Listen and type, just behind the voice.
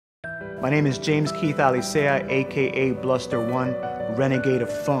My name is James Keith Alicea, a.k.a. BlusterOne, Renegade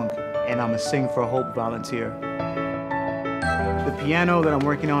of Funk, and I'm a Sing for Hope volunteer. The piano that I'm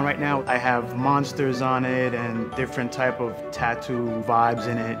working on right now, I have monsters on it and different type of tattoo vibes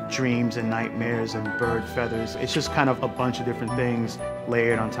in it, dreams and nightmares and bird feathers. It's just kind of a bunch of different things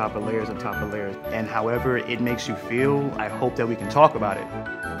layered on top of layers on top of layers. And however it makes you feel, I hope that we can talk about it.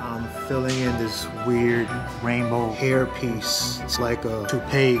 I'm filling in this weird rainbow hair piece. It's like a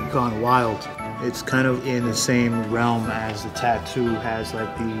toupee gone wild. It's kind of in the same realm as the tattoo has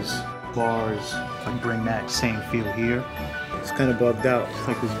like these bars. I bring that same feel here. It's kind of bugged out. It's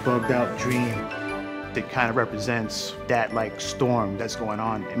like this bugged out dream. It kind of represents that like storm that's going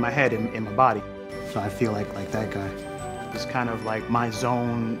on in my head, in my body. So I feel like that guy. It's kind of like my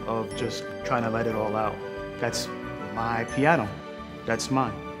zone of just trying to let it all out. That's my piano. That's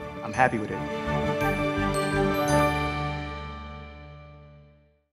mine. I'm happy with it.